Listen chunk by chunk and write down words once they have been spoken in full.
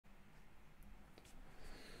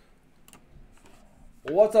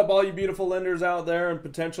What's up, all you beautiful lenders out there and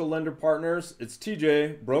potential lender partners? It's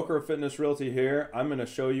TJ, broker of Fitness Realty here. I'm going to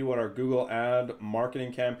show you what our Google ad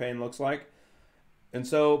marketing campaign looks like. And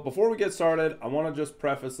so before we get started, I want to just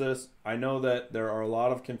preface this. I know that there are a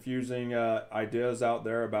lot of confusing ideas out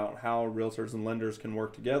there about how realtors and lenders can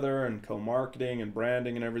work together and co-marketing and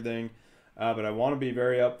branding and everything. But I want to be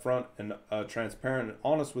very upfront and transparent and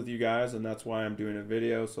honest with you guys, and that's why I'm doing a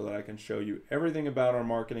video so that I can show you everything about our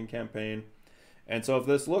marketing campaign. And so if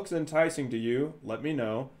this looks enticing to you, let me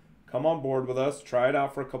know. Come on board with us. Try it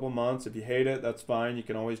out for a couple months. If you hate it, that's fine. You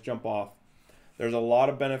can always jump off. There's a lot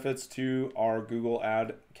of benefits to our Google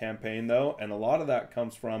ad campaign though, and a lot of that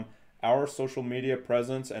comes from our social media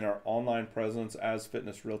presence, and our online presence as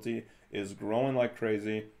Fitness Realty is growing like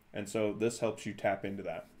crazy. And so this helps you tap into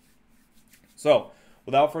that. So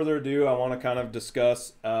without further ado, I want to kind of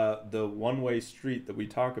discuss the one-way street that we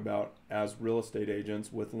talk about as real estate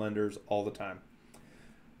agents with lenders all the time.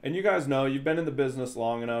 And you guys know, you've been in the business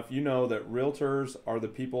long enough, you know that realtors are the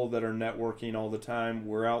people that are networking all the time.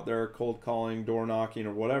 We're out there cold calling, door knocking,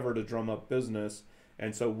 or whatever to drum up business.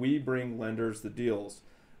 And so we bring lenders the deals.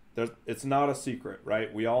 It's not a secret,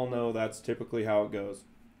 right? We all know that's typically how it goes.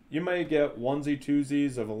 You may get onesie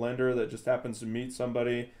twosies of a lender that just happens to meet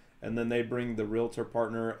somebody and then they bring the realtor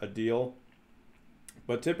partner a deal.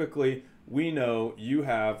 But typically, we know you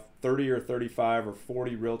have 30 or 35 or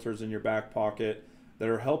 40 realtors in your back pocket that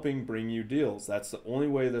are helping bring you deals. That's the only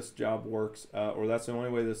way this job works, or that's the only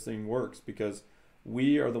way this thing works, because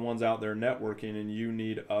we are the ones out there networking and you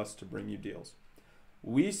need us to bring you deals.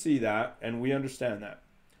 We see that and we understand that.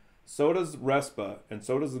 So does RESPA and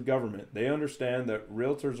so does the government. They understand that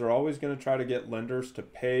realtors are always going to try to get lenders to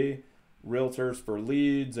pay realtors for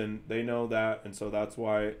leads, and they know that, and so that's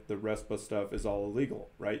why the RESPA stuff is all illegal,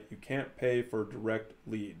 right? You can't pay for direct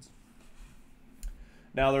leads.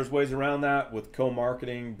 Now, there's ways around that with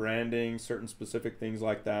co-marketing, branding, certain specific things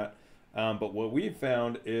like that. But what we've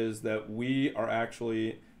found is that we are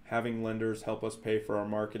actually having lenders help us pay for our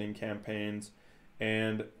marketing campaigns,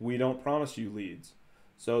 and we don't promise you leads.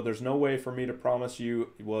 So there's no way for me to promise you,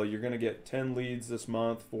 well, you're going to get 10 leads this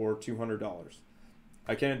month for $200.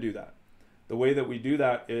 I can't do that. The way that we do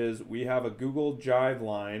that is we have a Google Jive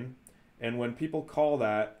line, and when people call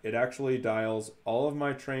that, it actually dials all of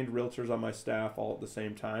my trained realtors on my staff all at the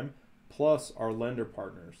same time, plus our lender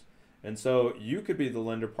partners. And so you could be the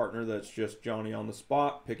lender partner that's just Johnny on the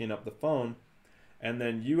spot picking up the phone, and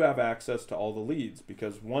then you have access to all the leads,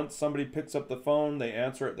 because once somebody picks up the phone, they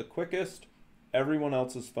answer it the quickest, everyone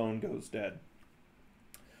else's phone goes dead.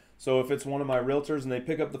 So if it's one of my realtors and they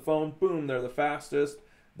pick up the phone, boom, they're the fastest.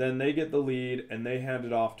 Then they get the lead and they hand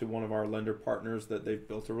it off to one of our lender partners that they've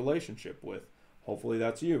built a relationship with. Hopefully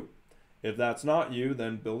that's you. If that's not you,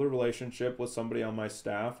 then build a relationship with somebody on my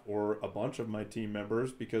staff or a bunch of my team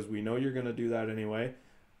members, because we know you're going to do that anyway,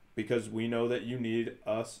 because we know that you need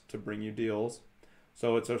us to bring you deals.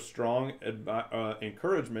 So it's a strong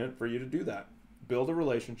encouragement for you to do that. Build a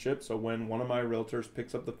relationship so when one of my realtors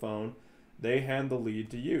picks up the phone, they hand the lead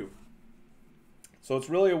to you. So it's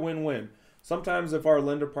really a win-win. Sometimes if our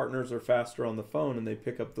lender partners are faster on the phone and they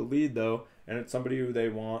pick up the lead though, and it's somebody who they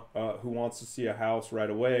want, who wants to see a house right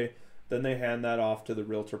away, then they hand that off to the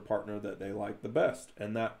realtor partner that they like the best.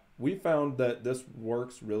 And that we found that this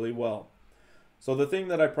works really well. So the thing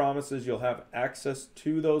that I promise is you'll have access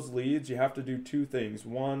to those leads. You have to do two things.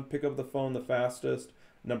 One, pick up the phone the fastest.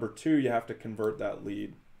 Number two, you have to convert that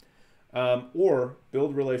lead. Or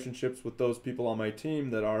build relationships with those people on my team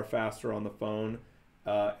that are faster on the phone,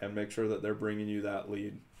 and make sure that they're bringing you that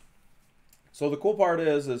lead. So the cool part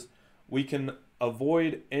is we can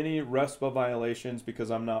avoid any RESPA violations, because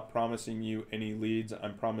I'm not promising you any leads.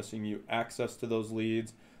 I'm promising you access to those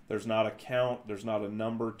leads. There's not a count. There's not a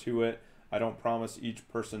number to it. I don't promise each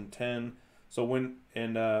person 10. So when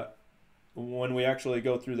we actually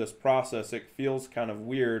go through this process, it feels kind of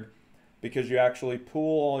weird, because you actually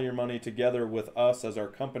pool all your money together with us as our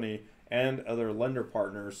company and other lender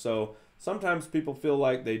partners. So sometimes people feel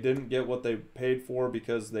like they didn't get what they paid for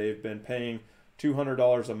because they've been paying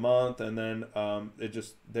 $200 a month, and then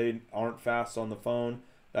they aren't fast on the phone.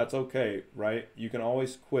 That's okay, right? You can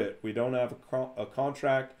always quit. We don't have a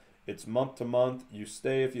contract. It's month to month. You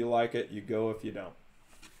stay if you like it. You go if you don't.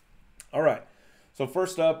 All right. So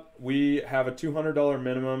first up, we have a $200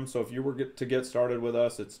 minimum. So if you were to get started with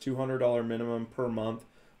us, it's $200 minimum per month.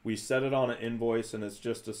 We set it on an invoice, and it's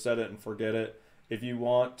just to set it and forget it. If you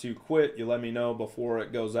want to quit, you let me know before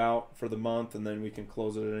it goes out for the month, and then we can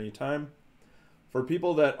close it at any time. For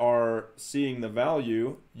people that are seeing the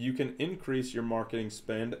value, you can increase your marketing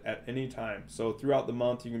spend at any time. So throughout the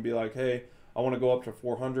month, you can be like, hey, I want to go up to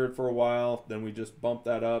 400 for a while, then we just bump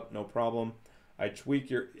that up, no problem. I tweak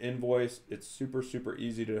your invoice. It's super, super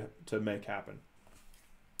easy to make happen.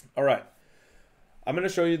 All right. I'm going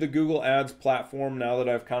to show you the Google Ads platform now that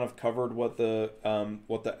I've kind of covered what the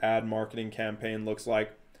ad marketing campaign looks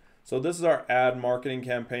like. So this is our ad marketing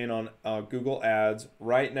campaign on Google Ads.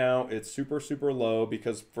 Right now, it's super, super low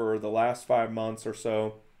because for the last 5 months or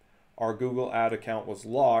so, our Google Ad account was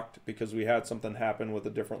locked because we had something happen with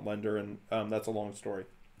a different lender, and that's a long story.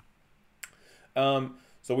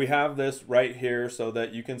 So we have this right here so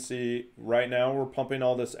that you can see right now we're pumping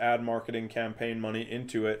all this ad marketing campaign money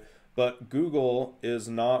into it, but Google is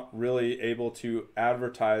not really able to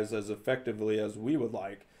advertise as effectively as we would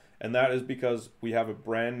like. And that is because we have a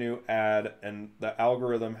brand new ad and the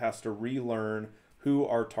algorithm has to relearn who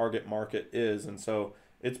our target market is. And so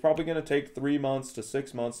it's probably going to take 3 months to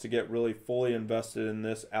 6 months to get really fully invested in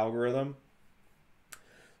this algorithm.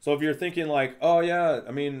 So if you're thinking like, oh yeah,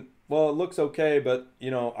 I mean, well, it looks okay, but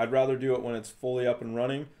you know, I'd rather do it when it's fully up and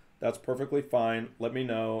running, that's perfectly fine. Let me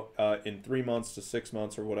know in 3 months to 6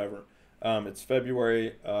 months or whatever. It's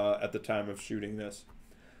February at the time of shooting this.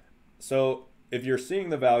 So if you're seeing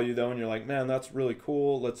the value though, and you're like, man, that's really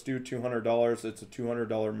cool, let's do $200. It's a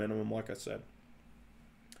 $200 minimum, like I said.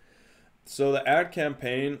 So the ad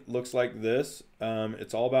campaign looks like this.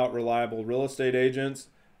 It's all about reliable real estate agents.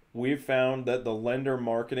 We've found that the lender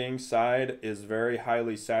marketing side is very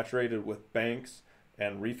highly saturated with banks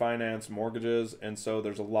and refinance mortgages, and so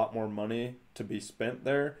there's a lot more money to be spent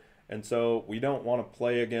there. And so we don't want to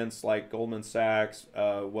play against like Goldman Sachs,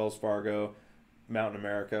 Wells Fargo, Mountain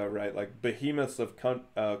America, right? Like behemoths of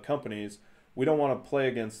companies. We don't want to play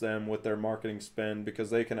against them with their marketing spend because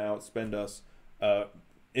they can outspend us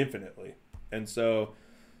infinitely. And so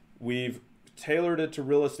we've tailored it to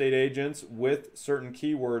real estate agents with certain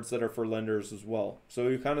keywords that are for lenders as well. So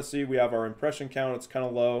you kind of see we have our impression count. It's kind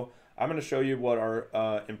of low. I'm going to show you what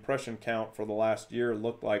our impression count for the last year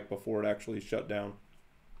looked like before it actually shut down.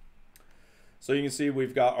 So you can see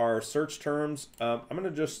we've got our search terms. I'm going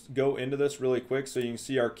to just go into this really quick so you can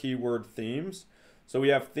see our keyword themes. So we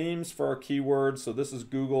have themes for our keywords. So this is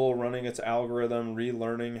Google running its algorithm,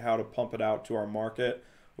 relearning how to pump it out to our market.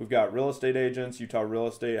 We've got real estate agents, Utah real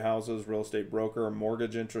estate houses, real estate broker,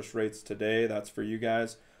 mortgage interest rates today. That's for you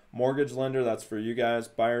guys. Mortgage lender, that's for you guys.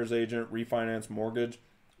 Buyer's agent, refinance mortgage.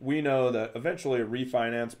 We know that eventually a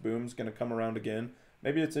refinance boom is going to come around again.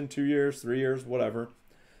 Maybe it's in 2 years, 3 years, whatever.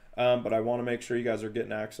 But I want to make sure you guys are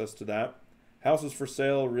getting access to that. Houses for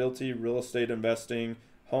sale, realty, real estate investing,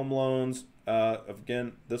 home loans.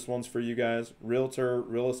 Again, this one's for you guys. Realtor,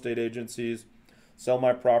 real estate agencies, sell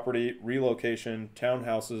my property, relocation,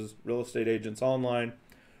 townhouses, real estate agents online,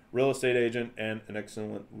 real estate agent, and an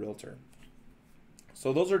excellent realtor.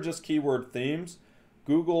 So those are just keyword themes.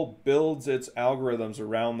 Google builds its algorithms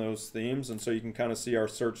around those themes, and so you can kind of see our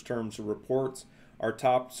search terms reports. Our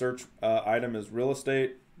top search item is real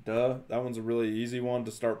estate. Duh, that one's a really easy one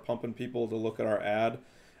to start pumping people to look at our ad.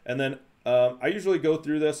 And then I usually go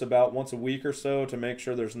through this about once a week or so to make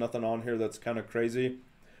sure there's nothing on here that's kind of crazy.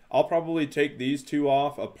 I'll probably take these two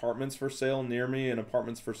off, apartments for sale near me and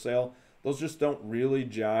apartments for sale. Those just don't really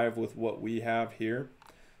jive with what we have here.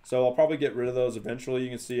 So I'll probably get rid of those eventually. You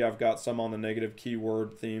can see I've got some on the negative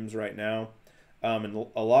keyword themes right now. And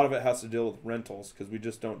a lot of it has to deal with rentals because we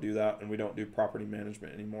just don't do that and we don't do property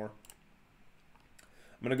management anymore.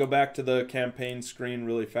 I'm going to go back to the campaign screen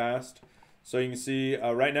really fast. So you can see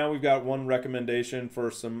right now we've got one recommendation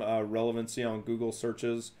for some relevancy on Google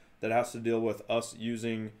searches that has to deal with us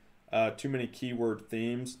using too many keyword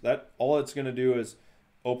themes. That all it's going to do is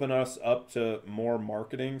open us up to more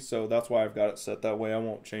marketing. So that's why I've got it set that way. I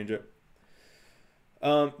won't change it.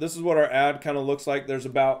 This is what our ad kind of looks like. There's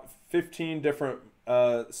about 15 different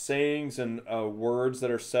sayings and words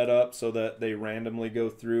that are set up so that they randomly go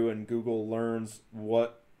through and Google learns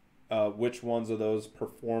which ones of those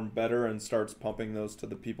perform better and starts pumping those to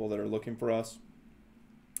the people that are looking for us.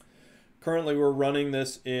 Currently, we're running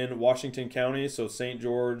this in Washington County, so St.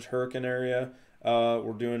 George, Hurricane area.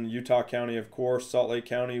 We're doing Utah County, of course, Salt Lake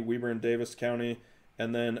County, Weber and Davis County,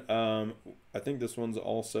 and then I think this one's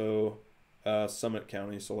also Summit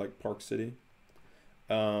County, so like Park City.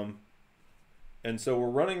 And so we're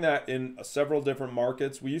running that in several different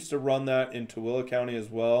markets. We used to run that in Tooele County as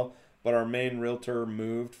well, but our main realtor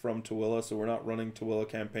moved from Tooele, so we're not running Tooele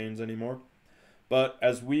campaigns anymore. But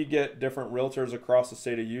as we get different realtors across the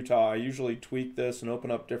state of Utah, I usually tweak this and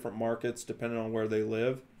open up different markets depending on where they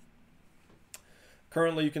live.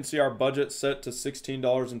 Currently, you can see our budget set to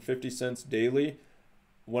 $16.50 daily.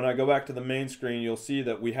 When I go back to the main screen, you'll see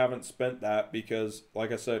that we haven't spent that because,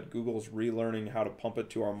 like I said, Google's relearning how to pump it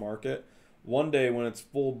to our market. one day when it's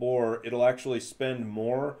full bore, it'll actually spend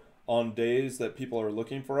more on days that people are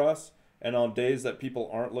looking for us. And on days that people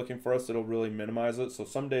aren't looking for us, it'll really minimize it. So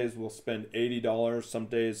some days we'll spend $80, some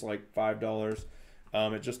days like $5.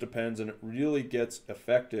 It just depends, and it really gets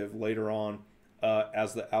effective later on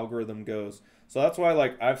as the algorithm goes. So that's why,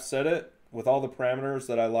 like, I've set it with all the parameters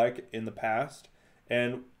that I like in the past,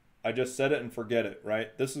 and I just set it and forget it,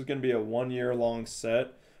 right? This is going to be a 1 year long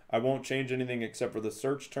set. I won't change anything except for the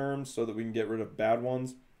search terms so that we can get rid of bad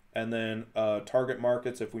ones, and then target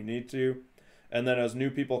markets if we need to. And then as new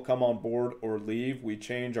people come on board or leave, we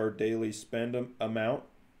change our daily spend amount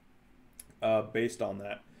based on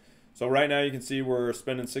that. So right now you can see we're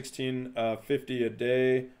spending $16.50 a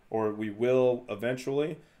day, or we will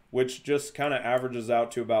eventually, which just kind of averages out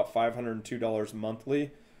to about $502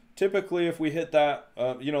 monthly. Typically, if we hit that,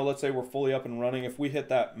 let's say we're fully up and running, if we hit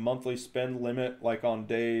that monthly spend limit like on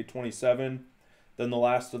day 27, then the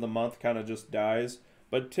last of the month kind of just dies.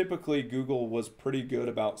 But typically, Google was pretty good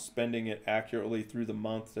about spending it accurately through the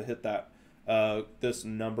month to hit that this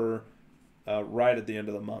number right at the end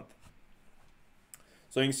of the month.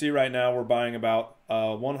 So you can see right now we're buying about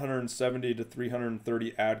 170 to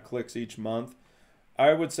 330 ad clicks each month.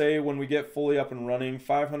 I would say when we get fully up and running,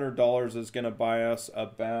 $500 is going to buy us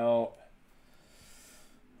about,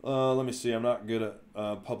 let me see, I'm not good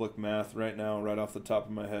at public math right now, right off the top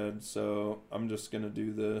of my head, so I'm just going to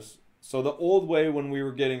do this. So the old way, when we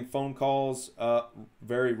were getting phone calls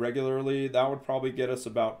very regularly, that would probably get us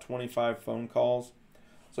about 25 phone calls.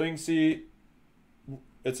 So you can see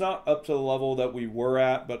it's not up to the level that we were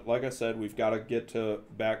at, but like I said, we've got to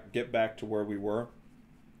get back to where we were.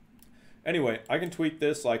 Anyway, I can tweak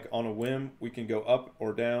this like on a whim. We can go up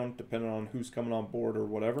or down depending on who's coming on board or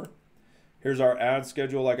whatever. Here's our ad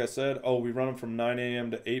schedule. Like I said, we run them from 9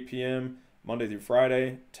 a.m. to 8 p.m. Monday through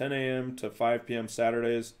Friday, 10 a.m. to 5 p.m.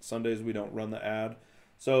 Saturdays. Sundays we don't run the ad.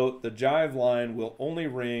 So the Jive line will only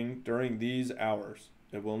ring during these hours.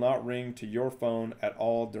 It will not ring to your phone at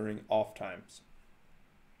all during off times.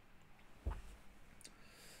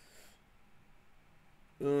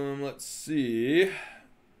 Let's see.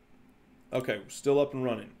 Okay, we're still up and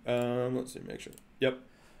running. Let's see, make sure. Yep.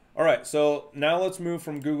 All right, so now let's move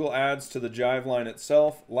from Google Ads to the Jive line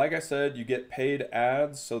itself. Like I said, you get paid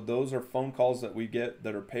ads, so those are phone calls that we get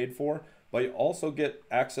that are paid for, but you also get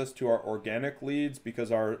access to our organic leads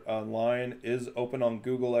because our line is open on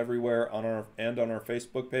Google everywhere on our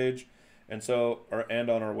Facebook page, and so and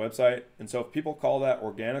on our website. And so if people call that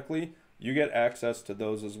organically, you get access to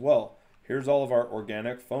those as well. Here's all of our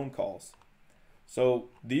organic phone calls. So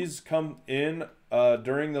these come in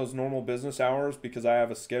during those normal business hours because I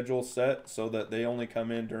have a schedule set so that they only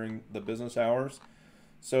come in during the business hours.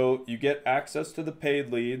 So you get access to the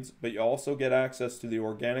paid leads, but you also get access to the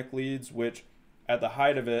organic leads, which at the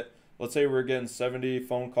height of it, let's say we're getting 70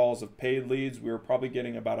 phone calls of paid leads, we were probably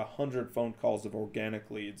getting about 100 phone calls of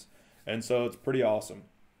organic leads. And so it's pretty awesome.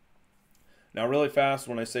 Now really fast,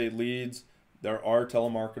 when I say leads, there are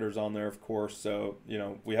telemarketers on there, of course, so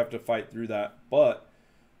we have to fight through that. But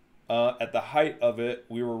at the height of it,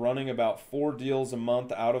 we were running about 4 deals a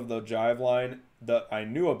month out of the Jive line that I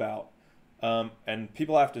knew about. And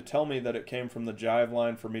people have to tell me that it came from the Jive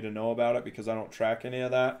line for me to know about it because I don't track any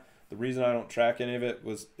of that. The reason I don't track any of it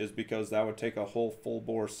is because that would take a whole full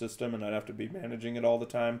bore system and I'd have to be managing it all the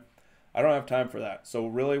time. I don't have time for that. So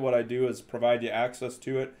really what I do is provide you access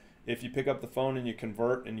to it. If you pick up the phone and you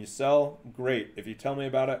convert and you sell, great. If you tell me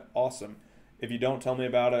about it, awesome. If you don't tell me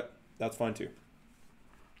about it, that's fine too.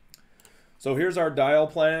 So here's our dial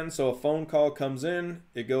plan. So a phone call comes in,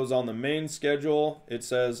 it goes on the main schedule. It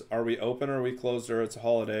says, are we open or are we closed or it's a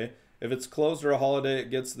holiday? If it's closed or a holiday,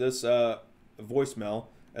 it gets this voicemail.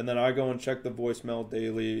 And then I go and check the voicemail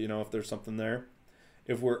daily, if there's something there.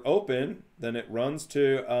 If we're open, then it runs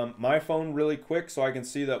to my phone really quick so I can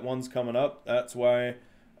see that one's coming up. That's why...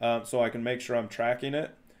 so I can make sure I'm tracking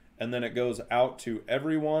it, and then it goes out to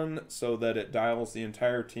everyone so that it dials the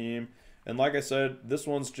entire team. And like I said, this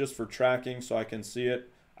one's just for tracking so I can see it.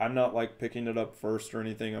 I'm not like picking it up first or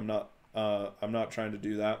anything. I'm not trying to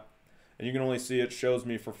do that. And you can only see it shows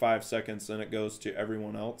me for 5 seconds, then it goes to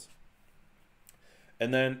everyone else.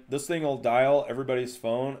 And then this thing will dial everybody's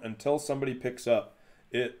phone until somebody picks up.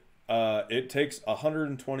 It takes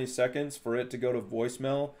 120 seconds for it to go to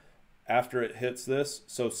voicemail after it hits this.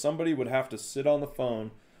 So somebody would have to sit on the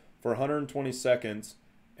phone for 120 seconds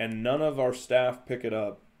and none of our staff pick it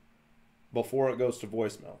up before it goes to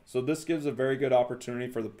voicemail. So this gives a very good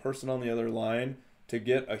opportunity for the person on the other line to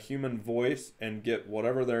get a human voice and get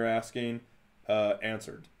whatever they're asking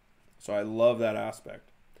answered. So I love that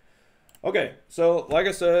aspect. Okay, so like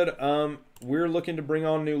I said, we're looking to bring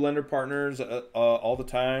on new lender partners all the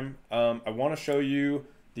time. I want to show you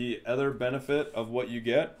the other benefit of what you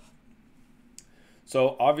get.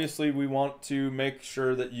 So obviously we want to make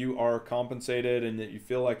sure that you are compensated and that you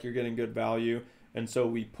feel like you're getting good value. And so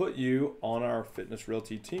we put you on our Fitness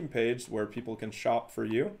Realty team page where people can shop for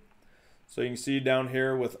you. So you can see down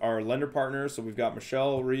here with our lender partners. So we've got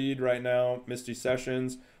Michelle Reed right now, Misty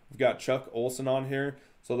Sessions. We've got Chuck Olson on here.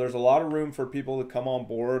 So there's a lot of room for people to come on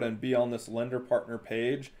board and be on this lender partner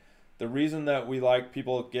page. The reason that we like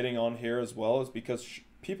people getting on here as well is because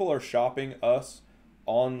people are shopping us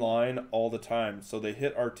online all the time. So they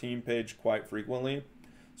hit our team page quite frequently.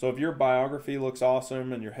 So if your biography looks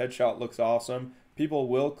awesome and your headshot looks awesome, people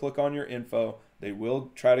will click on your info. They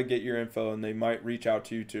will try to get your info and they might reach out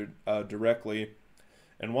to you directly.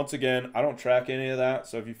 And once again, I don't track any of that.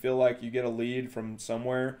 So if you feel like you get a lead from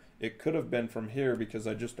somewhere, it could have been from here because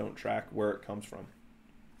I just don't track where it comes from.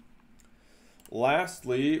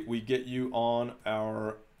 Lastly, we get you on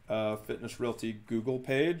our Fitness Realty Google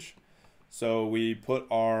page. So we put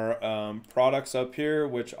our products up here,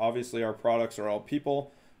 which obviously our products are all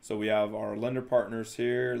people. So we have our lender partners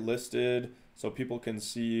here listed so people can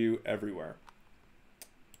see you everywhere.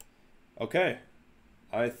 Okay,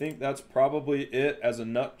 I think that's probably it as a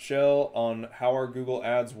nutshell on how our Google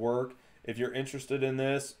ads work. If you're interested in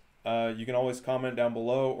this, you can always comment down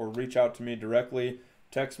below or reach out to me directly.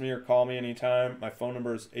 Text me or call me anytime. My phone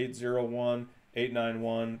number is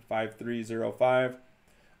 801-891-5305.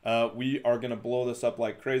 We are going to blow this up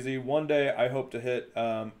like crazy. One day I hope to hit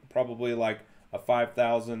probably like a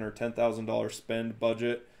 $5,000 or $10,000 spend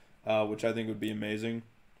budget, which I think would be amazing.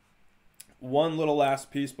 One little last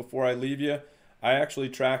piece before I leave you. I actually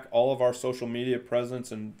track all of our social media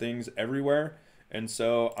presence and things everywhere. And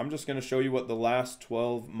so I'm just going to show you what the last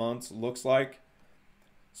 12 months looks like.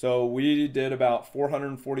 So we did about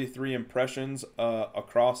 443 impressions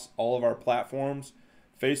across all of our platforms.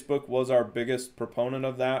 Facebook was our biggest proponent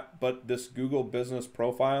of that, but this Google Business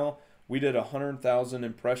Profile, we did 100,000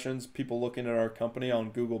 impressions, people looking at our company on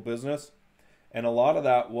Google Business. And a lot of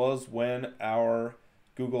that was when our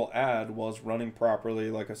Google ad was running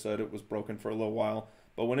properly. Like I said, it was broken for a little while,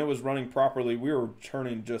 but when it was running properly, we were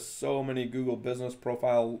turning just so many Google Business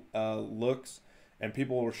Profile looks, and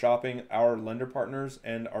people were shopping our lender partners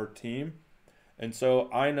and our team. And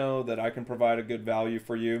so I know that I can provide a good value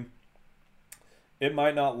for you. It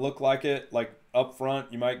might not look like it, like up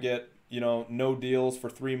front, you might get, no deals for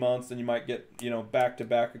 3 months, and you might get, back to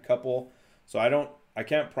back a couple. So I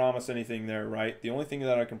can't promise anything there, right? The only thing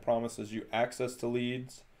that I can promise is you access to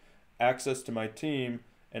leads, access to my team,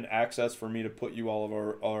 and access for me to put you all of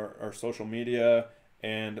our social media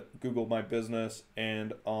and Google My Business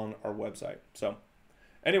and on our website. So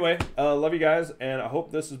anyway, love you guys, and I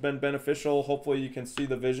hope this has been beneficial. Hopefully you can see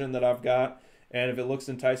the vision that I've got, and if it looks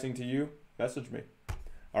enticing to you, message me.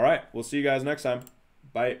 All right, we'll see you guys next time.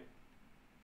 Bye.